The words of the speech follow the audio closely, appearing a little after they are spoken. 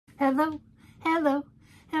Hello, hello,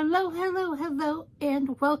 hello, hello, hello,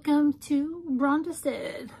 and welcome to Rhonda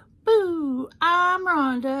Said. Boo! I'm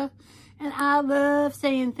Rhonda, and I love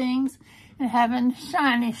saying things and having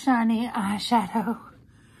shiny, shiny eyeshadow.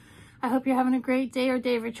 I hope you're having a great day or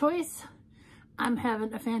day of your choice. I'm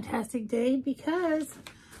having a fantastic day because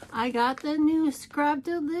I got the new Scribe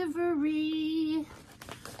delivery.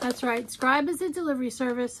 That's right, Scribe is a delivery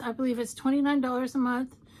service. I believe it's $29 a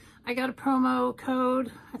month. I got a promo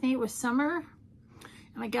code, I think it was summer,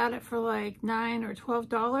 and I got it for like $9 or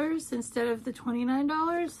 $12 instead of the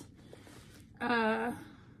 $29. And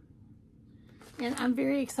I'm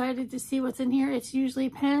very excited to see what's in here. It's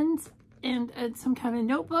usually pens and some kind of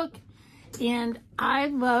notebook, and I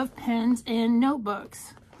love pens and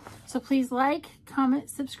notebooks. So please like, comment,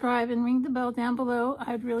 subscribe, and ring the bell down below.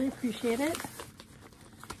 I'd really appreciate it.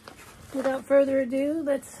 Without further ado,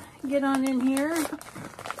 let's get on in here.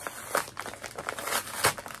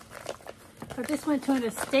 But this went to an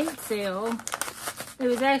estate sale. It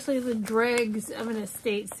was actually the dregs of an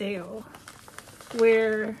estate sale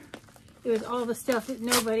where it was all the stuff that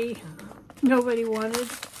nobody wanted.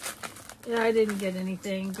 And I didn't get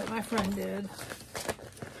anything, but my friend did.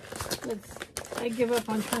 I give up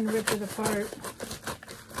on trying to rip it apart.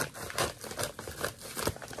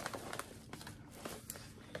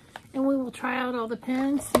 And we will try out all the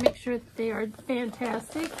pens to make sure that they are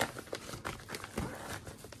fantastic.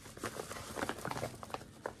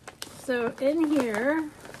 So in here,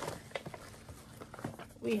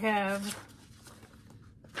 we have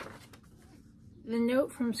the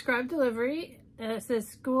note from Scribe Delivery. It says,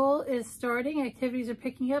 school is starting, activities are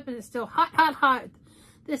picking up, and it's still hot, hot, hot.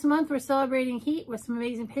 This month we're celebrating heat with some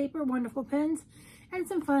amazing paper, wonderful pens, and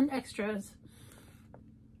some fun extras.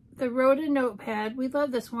 The Rhoda notepad, we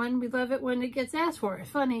love this one. We love it when it gets asked for. It's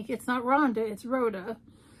funny, it's not Rhonda, it's Rhoda.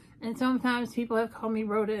 And sometimes people have called me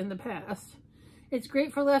Rhoda in the past. It's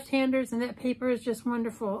great for left-handers, and that paper is just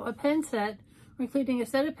wonderful. A pen set, including a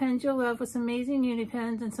set of pens you'll love with some amazing uni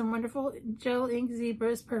pens and some wonderful gel ink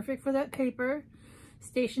zebras, perfect for that paper.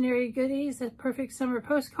 Stationery goodies, a perfect summer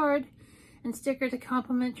postcard, and sticker to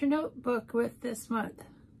complement your notebook with this month.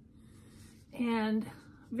 And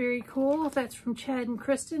very cool. That's from Chad and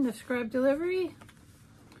Kristen of Scribe Delivery.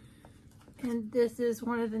 And this is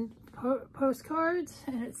one of the postcards,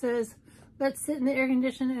 and it says, let's sit in the air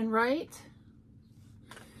conditioner and write.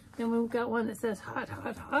 Then we've got one that says hot,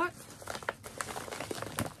 hot, hot.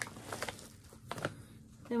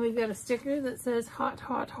 Then we've got a sticker that says hot,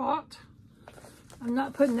 hot, hot. I'm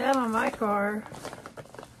not putting that on my car.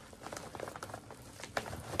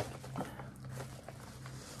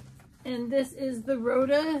 And this is the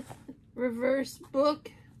Rhoda reverse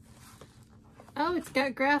book. Oh, it's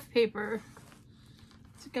got graph paper.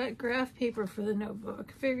 It's got graph paper for the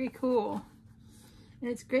notebook. Very cool. And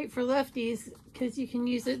it's great for lefties because you can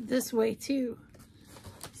use it this way too.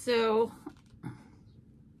 So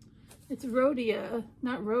it's Rhodia,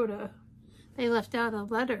 not Rhoda. They left out a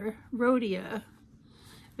letter, Rhodia.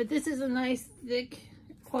 But this is a nice thick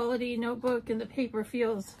quality notebook, and the paper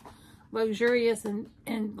feels luxurious and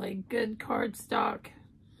like good cardstock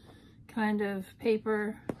kind of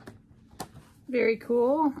paper. Very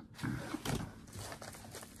cool.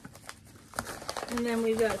 And then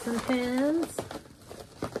we've got some pens.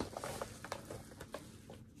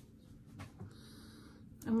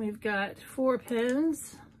 And we've got 4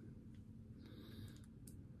 pens.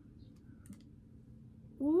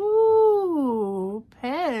 Ooh,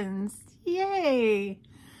 pens. Yay.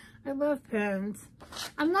 I love pens.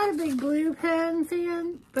 I'm not a big blue pen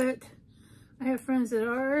fan, but I have friends that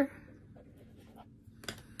are.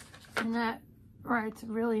 And that writes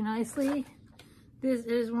really nicely. This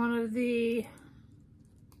is one of the,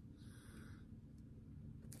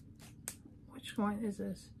 which one is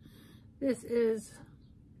this? This is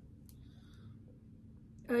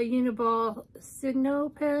a Uniball Signo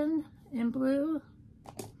pen in blue.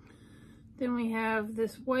 Then we have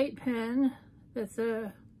this white pen that's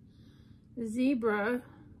a zebra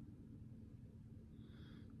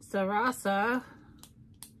Sarasa.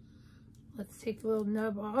 Let's take the little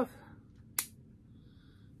nub off.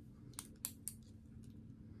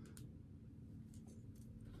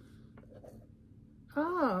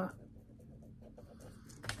 Ah,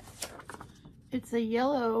 it's a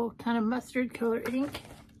yellow kind of mustard color ink.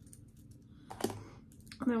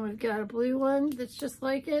 And then we've got a blue one that's just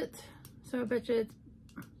like it. So I bet you it's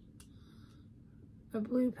a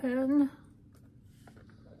blue pen.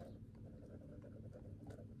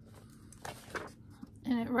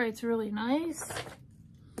 And it writes really nice.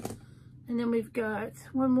 And then we've got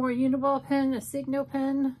one more Uniball pen, a Signo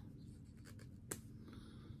pen.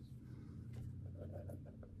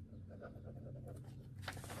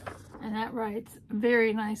 that writes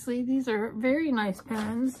very nicely. These are very nice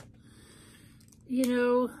pens. You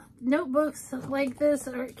know, notebooks like this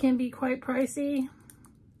can be quite pricey,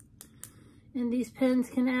 and these pens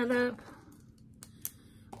can add up,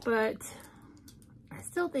 but I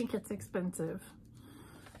still think it's expensive.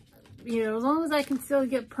 You know, as long as I can still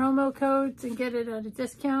get promo codes and get it at a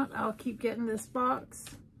discount, I'll keep getting this box.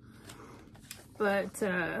 But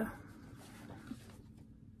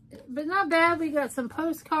not bad. We got some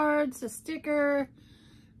postcards, a sticker,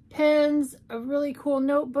 pens, a really cool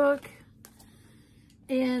notebook.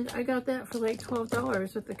 And I got that for like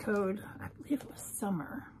 $12 with the code. I believe it was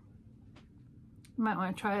summer. You might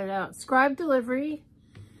want to try it out. Scribe Delivery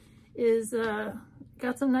is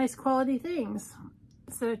got some nice quality things.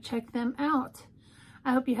 So check them out.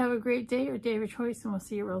 I hope you have a great day or day of your choice, and we'll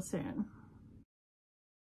see you real soon.